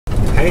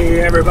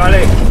Hey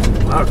everybody,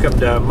 welcome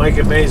to Mike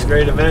and May's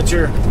Great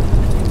Adventure.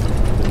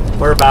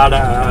 We're about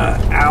an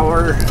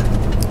hour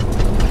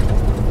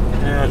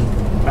and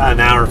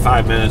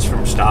 5 minutes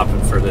from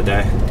stopping for the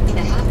day. In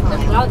a half mile,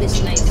 the cloud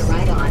is nice to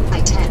ride on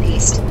I-10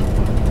 East.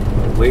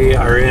 We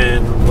are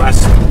in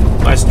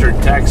southwestern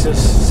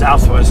Texas,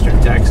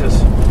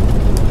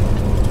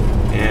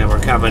 and we're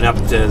coming up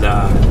to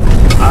the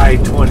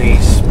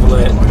I-20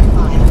 split.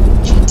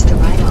 Keep to the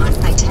right on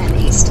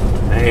I-10 East.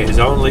 May has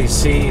only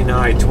seen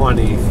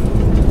I-20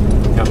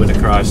 coming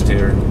across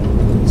here.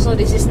 So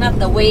this is not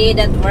the way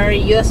that we're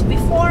used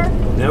before?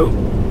 Nope.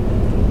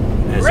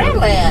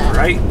 Really?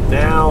 Right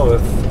now,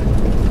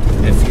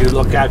 if you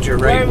look out your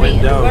right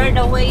window, we're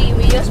the way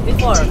we used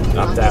before.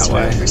 Up that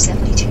way, for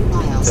 72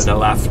 miles. to the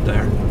left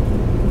there.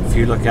 If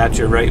you look out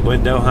your right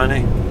window,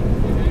 honey,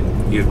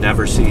 you've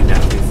never seen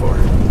that before.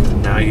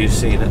 Now you've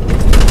seen it.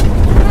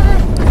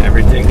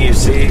 Everything you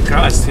see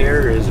across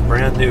here is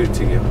brand new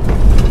to you.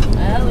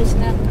 Oh, it's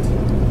not.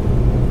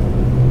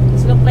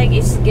 It looks like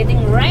it's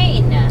getting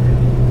rain. I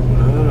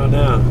don't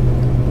know.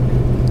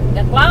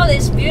 The cloud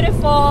is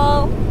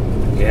beautiful.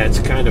 Yeah, it's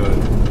kind of a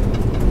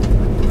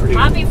pretty...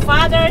 Happy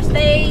Father's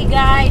Day,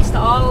 guys, to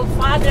all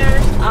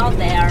fathers out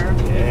there.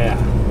 Yeah.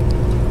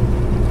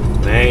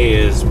 May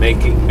is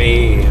making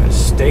me a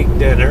steak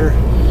dinner.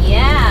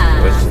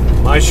 Yeah.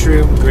 With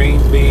mushroom,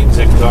 green beans,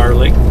 and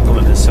garlic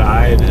on the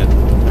side, and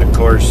of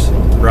course,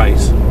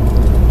 rice.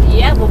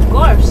 Yeah, of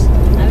course.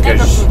 I'll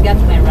never forget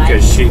my rice.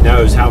 Because she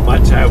knows how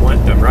much I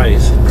want the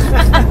rice.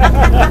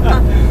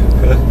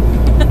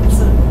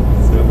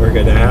 So we're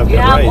going to have the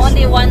rice. You have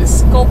only one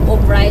scoop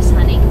of rice,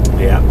 honey.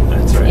 Yeah,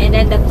 that's right. And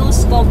then the 2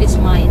 scoop is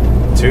mine.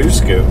 2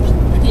 scoops?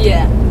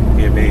 Yeah.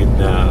 You mean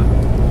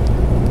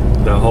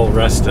the whole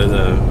rest of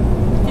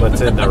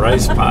what's in the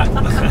rice pot?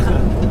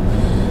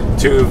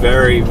 2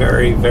 very,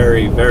 very,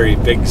 very, very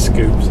big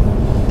scoops.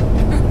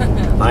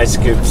 My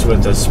scoop's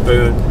with a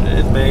spoon,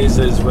 and May's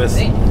is with...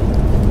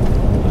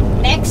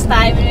 Next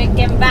time when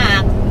we come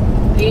back,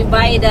 we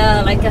buy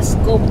like a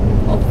scoop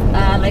of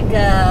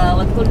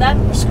what called that?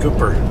 A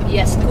scooper.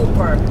 Yes,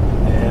 scooper.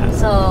 Yeah.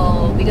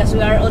 So because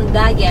we are on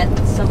diet,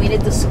 so we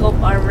need to scoop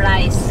our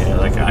rice. Yeah,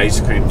 like an ice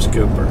cream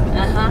scooper.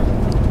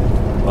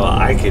 Well,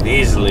 I can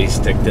easily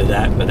stick to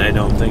that, but I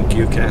don't think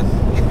you can.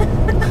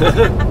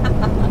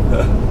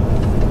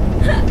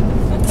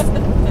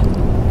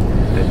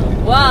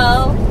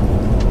 Well,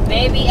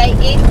 maybe I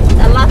ate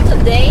a lot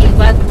today,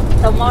 but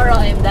tomorrow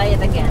I'm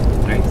diet again.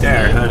 Right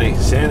there, honey.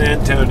 San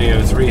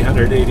Antonio,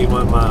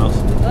 381 miles.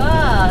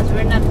 Oh, so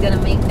we're not gonna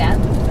make that.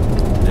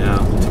 Now,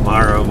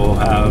 tomorrow we'll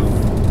have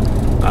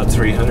about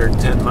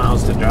 310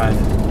 miles to drive.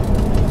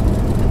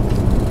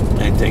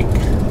 I think.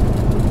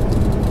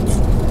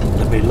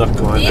 Let me look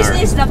on This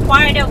is the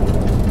part of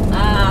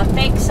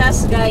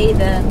Texas, guy,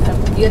 the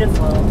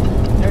beautiful.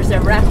 There's a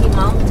Rocky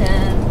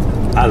Mountain.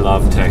 I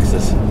love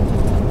Texas.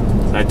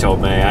 I told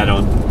May I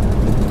don't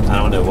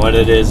know what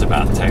it is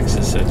about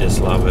Texas. I just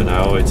love it. I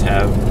always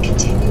have.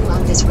 Continue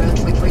on this road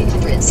for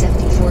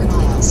 374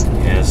 miles.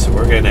 Yeah, so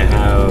we're gonna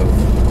have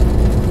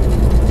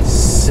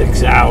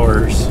 6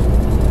 hours,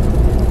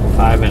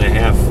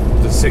 5.5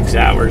 to 6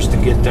 hours to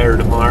get there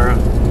tomorrow.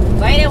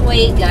 By the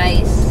way,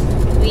 guys,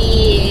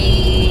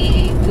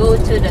 we go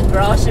to the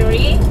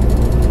grocery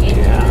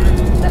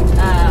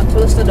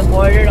close to the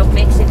border of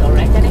Mexico,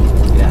 right, honey?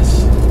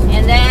 Yes.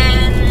 And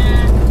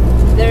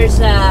then there's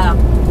a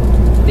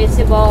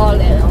vegetable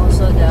and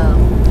also the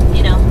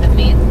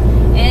meat.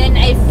 And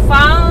I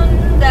found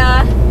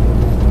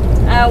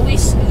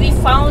we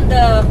found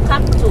the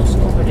cactus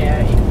over there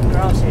in the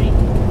grocery.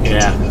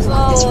 Yeah.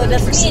 So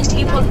that means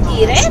people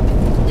eat it,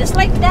 just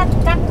like that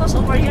cactus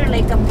over here,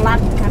 like a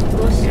plant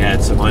cactus. Yeah,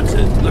 it's the ones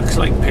that looks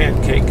like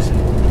pancakes.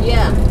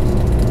 Yeah.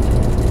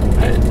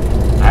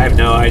 I have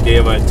no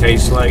idea what it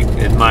tastes like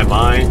in my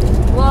mind.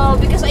 Well,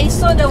 because I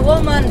saw the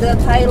woman, the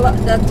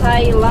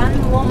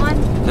Thailand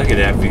woman. Look at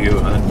that view,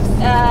 huh?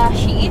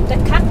 She eat the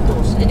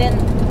cactus, and then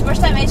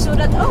first time I saw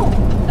that, oh,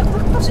 the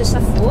cactus is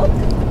a food.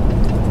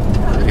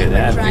 Look at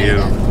that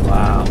view.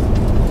 Wow.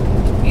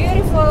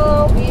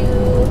 Beautiful view.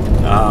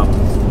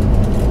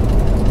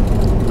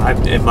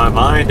 In my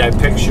mind, I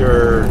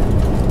picture.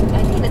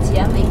 I think that's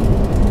yummy.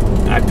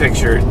 I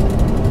picture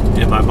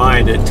in my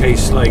mind it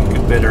tastes like a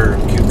bitter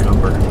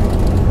cucumber.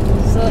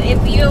 So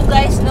if you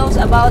guys knows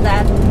about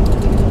that.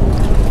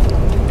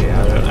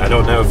 Yeah, I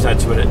don't know if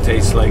that's what it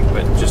tastes like,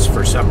 but just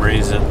for some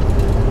reason,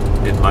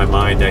 in my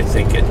mind, I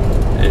think it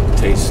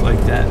tastes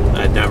like that.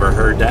 I'd never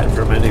heard that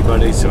from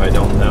anybody, so I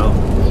don't know.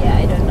 Yeah,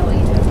 I don't know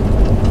either.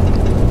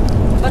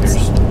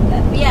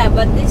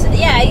 But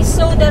I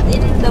saw that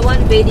in the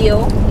one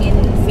video in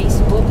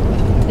Facebook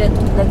that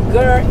the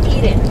girl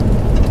eat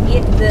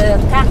the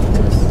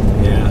cactus.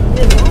 Yeah.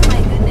 Oh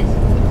my goodness.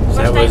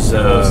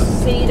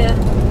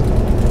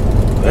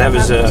 That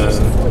was a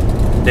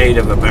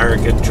Native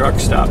American truck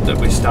stop that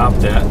we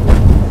stopped at.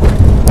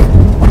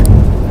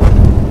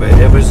 But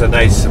it was a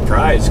nice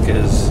surprise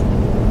because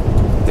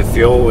the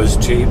fuel was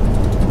cheap.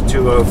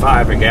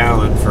 $2.05 a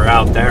gallon for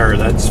out there.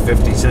 That's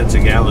 50 cents a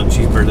gallon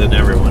cheaper than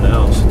everyone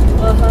else.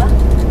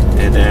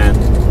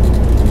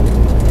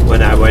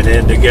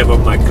 then to give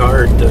them my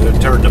card to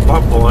turn the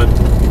pump on,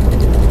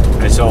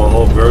 I saw a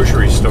whole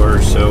grocery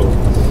store, so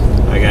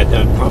I got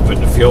done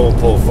pumping the fuel and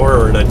pulled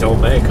forward. I told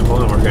May, come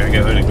on, we're going to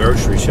go in a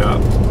grocery shop.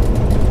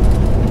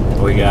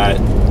 We got,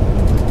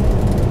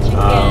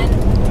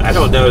 I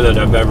don't know that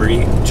I've ever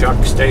eaten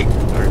chuck steak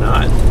or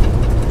not.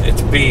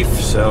 It's beef,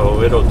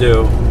 so it'll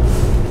do.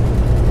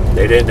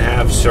 They didn't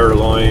have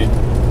sirloin,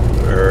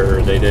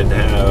 or they didn't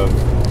have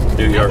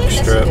New York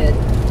strip.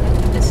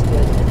 That's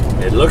good.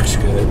 It looks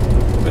good,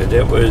 but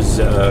it was.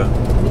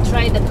 We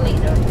tried the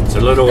cleaner. It's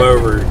a little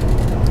over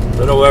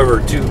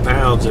 2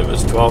 pounds. It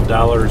was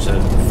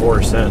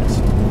 $12.04,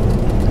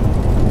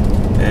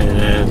 and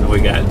then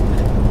we got.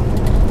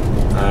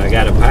 I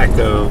got a pack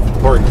of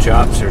pork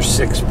chops. There's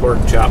 6 pork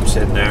chops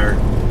in there,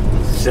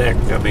 thick.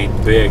 I mean,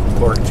 big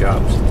pork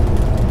chops.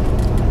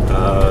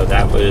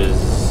 That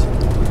was, I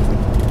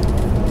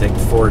think,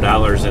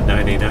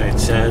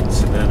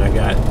 $4.99, and then I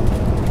got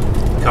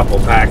a couple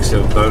packs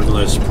of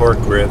boneless pork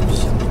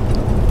ribs.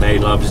 May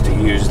loves to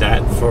use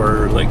that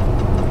for like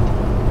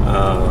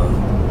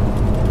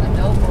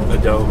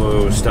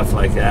adobo, stuff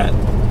like that,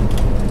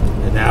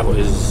 and that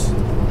was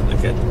like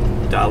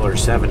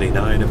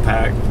 $1.79 a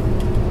pack.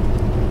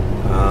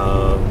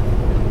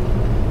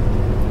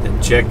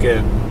 And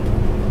chicken,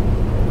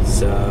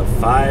 it's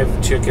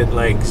 5 chicken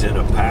legs in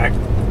a pack,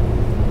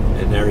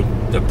 and they're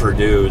the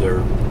Purdue.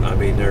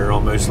 They're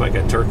almost like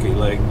a turkey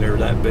leg. They're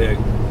that big.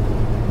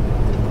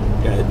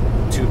 Got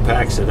 2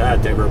 packs of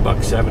that. They were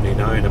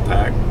 $1.79 a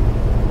pack.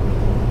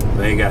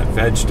 They got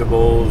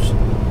vegetables.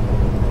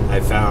 I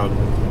found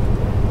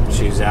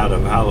she's out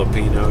of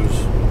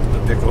jalapenos, the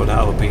pickled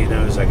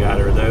jalapenos. I got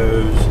her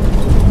those.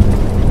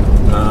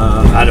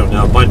 I don't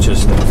know, a bunch of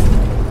stuff.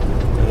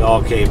 It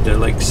all came to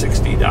like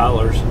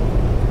 $60.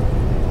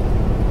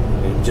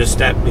 And just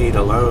that meat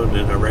alone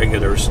in a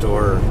regular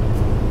store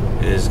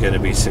is going to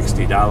be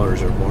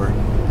 $60 or more.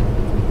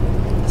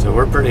 So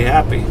we're pretty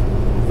happy.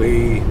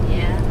 We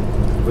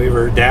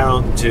were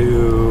down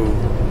to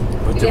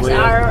what because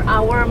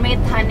our meat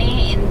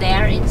honey in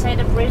there inside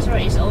the freezer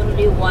is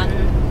only 2 pork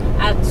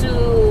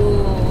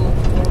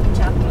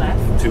chop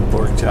left. 2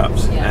 pork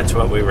chops. Yeah. That's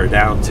what we were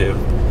down to.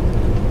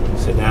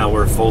 So now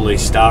we're fully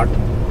stocked.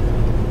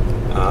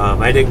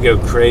 I didn't go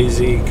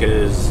crazy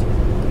because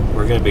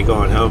we're going to be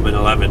going home in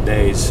 11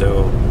 days.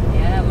 So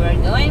yeah, we're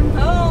going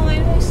home.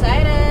 I'm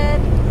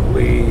excited.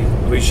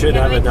 We should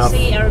have enough. To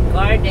see our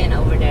garden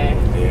over there.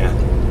 Yeah.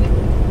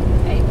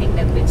 I think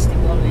that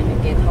vegetable when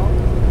we get home.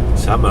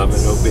 Some of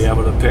it we'll be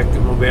able to pick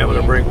and we'll be able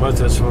to bring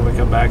with us when we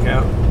come back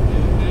out.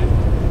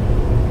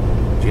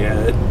 Mm-hmm.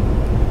 Yeah,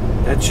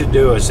 that should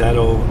do us.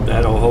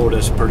 That'll hold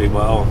us pretty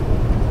well.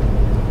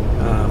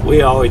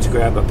 We always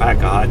grab a pack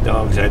of hot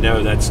dogs. I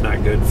know that's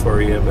not good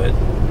for you, but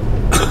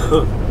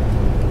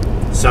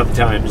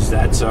sometimes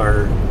that's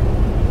our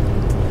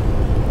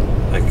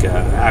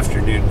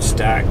afternoon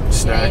snack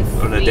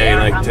on a day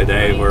like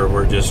today where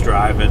we're just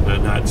driving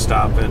and not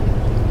stopping.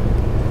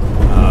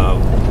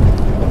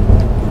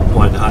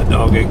 1 hot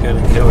dog ain't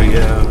gonna kill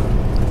you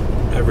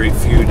every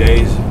few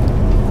days.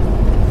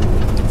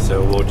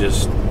 So we'll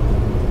just,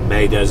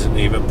 May doesn't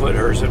even put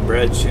hers in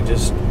bread. She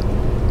just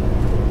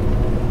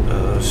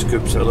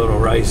scoops a little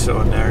rice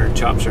on there and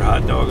chops her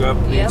hot dog up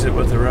and eats it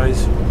with the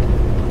rice.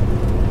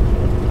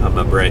 I'm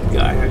a bread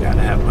guy. I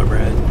gotta have my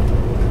bread,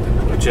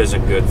 which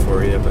isn't good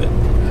for you, but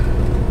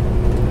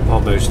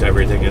almost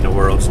everything in the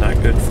world's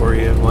not good for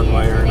you in one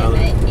way or another.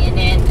 And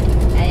then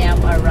I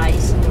am a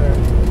rice girl.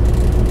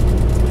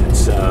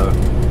 It's the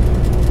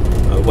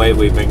way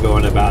we've been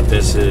going about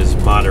this is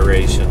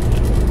moderation.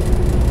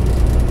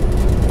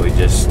 We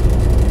just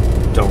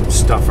don't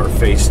stuff our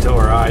face till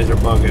our eyes are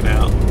bugging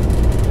out.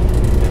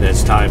 And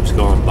as time's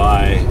going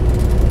by,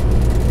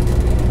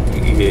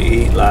 you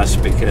eat less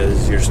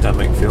because your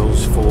stomach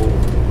feels full.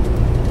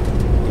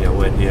 You know,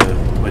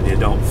 when you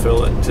don't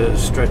fill it to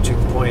stretching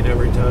point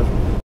every time.